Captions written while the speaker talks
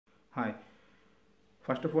Hi.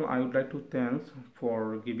 First of all, I would like to thanks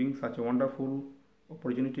for giving such a wonderful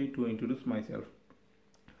opportunity to introduce myself.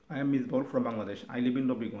 I am Misbah from Bangladesh. I live in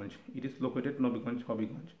Nobiganj. It is located Nobiganj,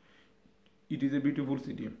 Hobiganj. It is a beautiful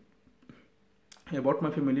city. About my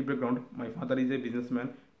family background, my father is a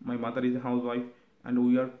businessman, my mother is a housewife, and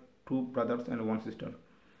we are two brothers and one sister.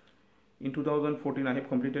 In 2014, I have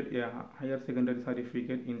completed a higher secondary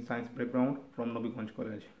certificate in science background from Nobiganj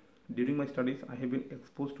College. During my studies, I have been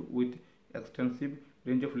exposed with extensive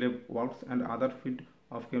range of lab works and other fields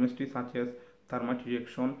of chemistry such as thermite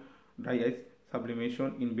reaction, dry ice,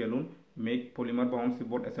 sublimation in balloon, make polymer bouncy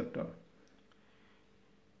board, etc.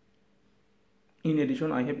 In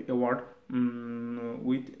addition, I have award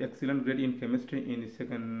with excellent grade in chemistry in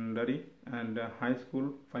secondary and high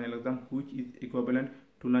school final exam, which is equivalent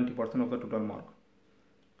to 90% of the total mark.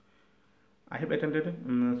 I have attended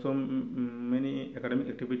so many academic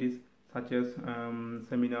activities such as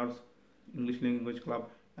seminars, English language club,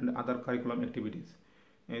 and other curriculum activities.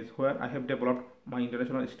 Is where I have developed my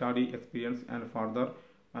international study experience and further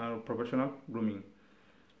professional grooming.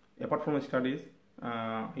 Apart from my studies,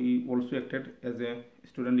 I also acted as a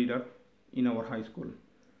student leader in our high school.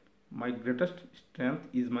 My greatest strength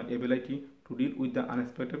is my ability to deal with the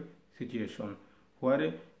unexpected situation.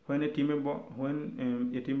 Where when a team member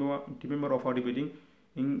of our debating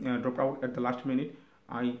dropped out at the last minute,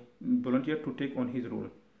 I volunteered to take on his role.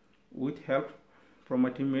 With help from my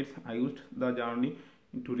teammates, I used the journey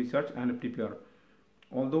to research and prepare.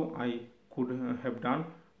 Although I could have done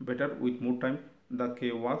better with more time, the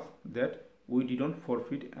key was that we didn't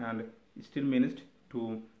forfeit and still managed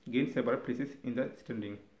to gain several places in the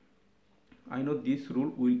standing. I know this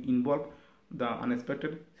rule will involve the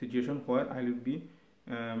unexpected situation where I will be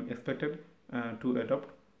expected to adopt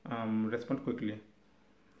respond quickly.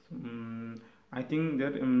 So, I think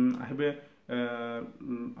that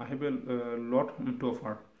I have a lot to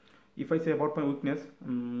offer. If I say about my weakness,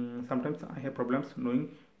 sometimes I have problems knowing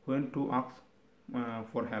when to ask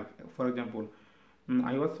for help. For example,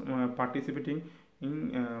 I was participating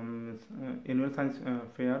in annual science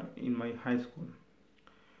fair in my high school.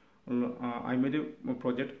 I made a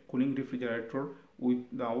project cooling refrigerator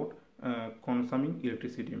without consuming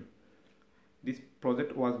electricity. This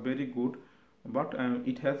project was very good, but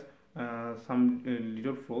it has some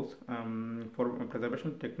little flaws for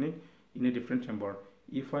preservation technique in a different chamber.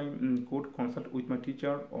 If I could consult with my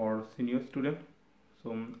teacher or senior student,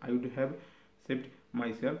 so I would have saved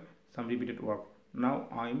myself some repeated work. Now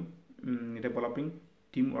I'm developing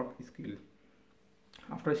teamwork skill.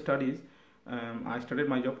 After studies, I started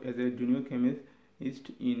my job as a junior chemist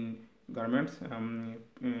in garments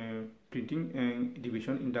printing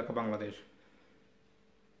division in Dhaka, Bangladesh.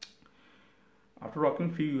 After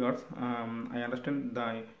working few years, I understand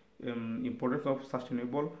the importance of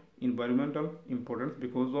sustainable environmental importance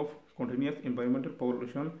because of continuous environmental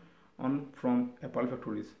pollution from apparel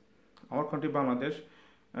factories. Our country, Bangladesh,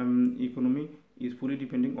 economy is fully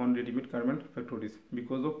depending on ready-made garment factories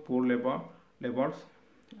because of poor labors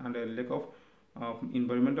and a lack of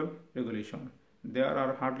environmental regulation. There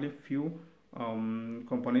are hardly few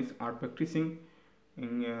companies are practicing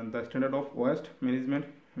the standard of waste management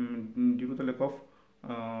due to the lack of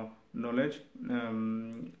knowledge,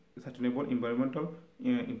 sustainable environmental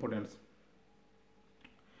importance.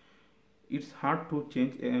 It's hard to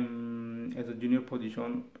change as a junior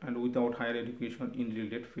position and without higher education in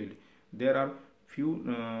related field. There are few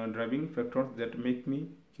driving factors that make me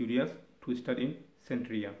curious to study in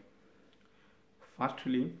Centria.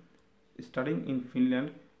 Firstly, studying in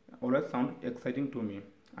Finland always sounds exciting to me.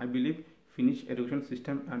 I believe Finnish education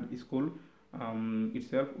system and school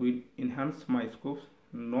itself will enhance my scopes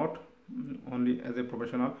not only as a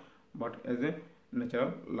professional but as a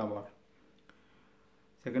natural lover.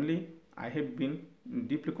 Secondly, I have been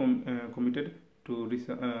deeply committed to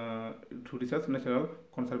research natural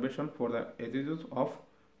conservation for the ages of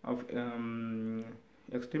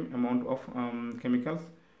extreme amount of chemicals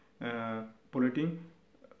polluting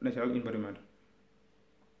natural environment.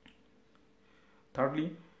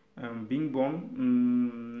 Thirdly, being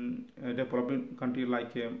born a developing country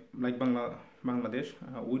like Bangladesh,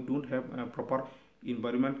 we don't have a proper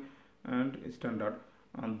environment and standard.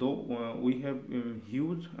 And though we have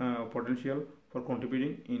huge potential for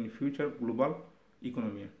contributing in future global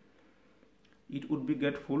economy, it would be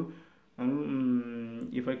grateful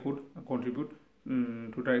if I could contribute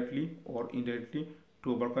to directly or indirectly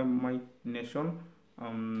to overcome my nation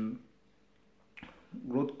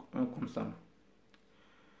growth concern.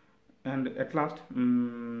 And at last,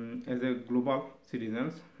 as a global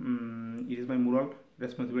citizens, it is my moral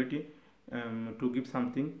responsibility to give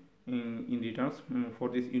something in returns for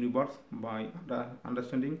this universe by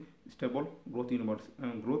understanding stable growth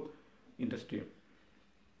industry.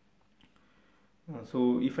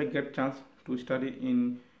 So if I get chance to study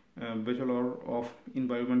in Bachelor of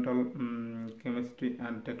Environmental Chemistry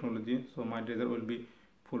and Technology, so my desire will be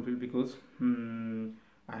fulfilled because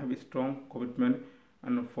I have a strong commitment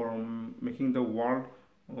and for making the world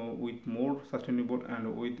with more sustainable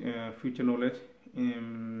and with future knowledge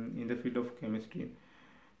in the field of chemistry.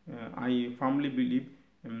 I firmly believe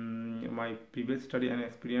my previous study and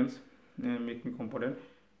experience make me competent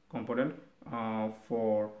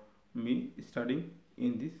for me studying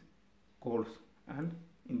in this course and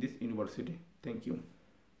in this university. Thank you.